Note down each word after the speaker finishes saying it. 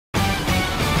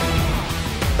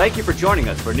Thank you for joining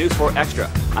us for News 4 Extra.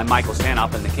 I'm Michael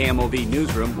Sandknop in the KMOV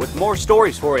newsroom with more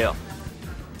stories for you.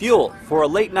 Fuel for a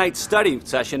late-night study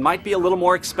session might be a little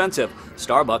more expensive.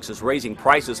 Starbucks is raising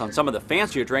prices on some of the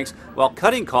fancier drinks while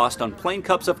cutting costs on plain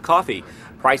cups of coffee.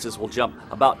 Prices will jump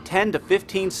about 10 to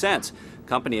 15 cents.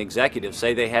 Company executives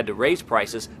say they had to raise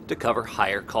prices to cover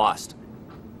higher costs.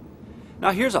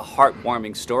 Now here's a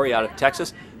heartwarming story out of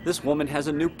Texas. This woman has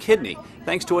a new kidney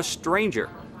thanks to a stranger.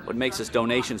 What makes this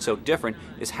donation so different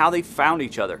is how they found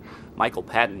each other. Michael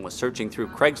Patton was searching through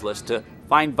Craigslist to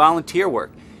find volunteer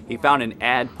work. He found an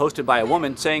ad posted by a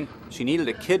woman saying she needed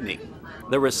a kidney.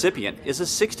 The recipient is a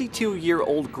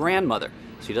 62-year-old grandmother.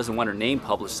 She doesn't want her name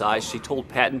publicized. She told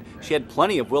Patton she had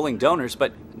plenty of willing donors,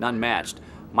 but none matched.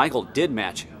 Michael did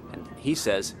match, and he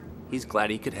says he's glad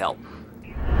he could help.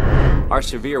 Our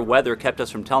severe weather kept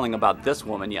us from telling about this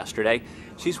woman yesterday.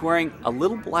 She's wearing a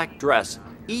little black dress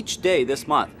each day this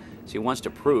month. She wants to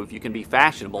prove you can be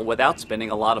fashionable without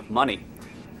spending a lot of money.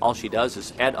 All she does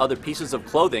is add other pieces of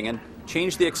clothing and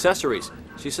change the accessories.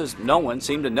 She says no one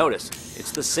seemed to notice.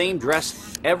 It's the same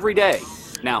dress every day.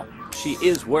 Now, she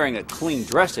is wearing a clean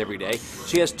dress every day.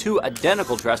 She has two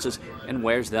identical dresses and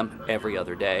wears them every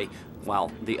other day,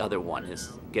 while the other one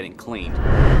is getting cleaned.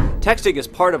 Texting is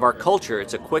part of our culture.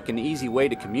 It's a quick and easy way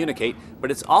to communicate,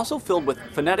 but it's also filled with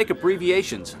phonetic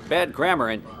abbreviations, bad grammar,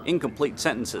 and incomplete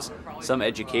sentences. Some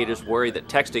educators worry that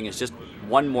texting is just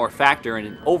one more factor in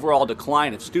an overall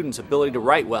decline of students' ability to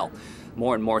write well.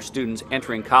 More and more students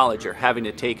entering college are having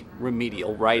to take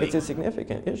remedial writing. It's a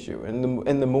significant issue,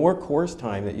 and the more course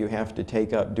time that you have to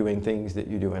take up doing things that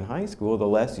you do in high school, the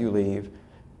less you leave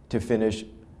to finish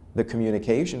the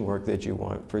communication work that you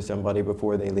want for somebody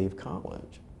before they leave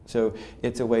college. So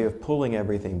it's a way of pulling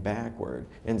everything backward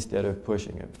instead of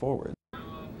pushing it forward.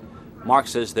 Mark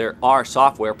says there are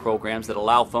software programs that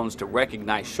allow phones to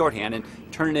recognize shorthand and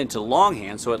turn it into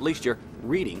longhand, so at least you're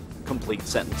reading complete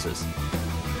sentences.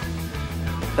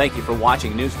 Thank you for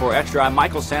watching News 4 Extra. I'm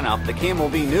Michael Sandknop, the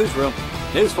KMOV Newsroom.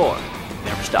 News 4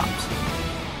 never stops.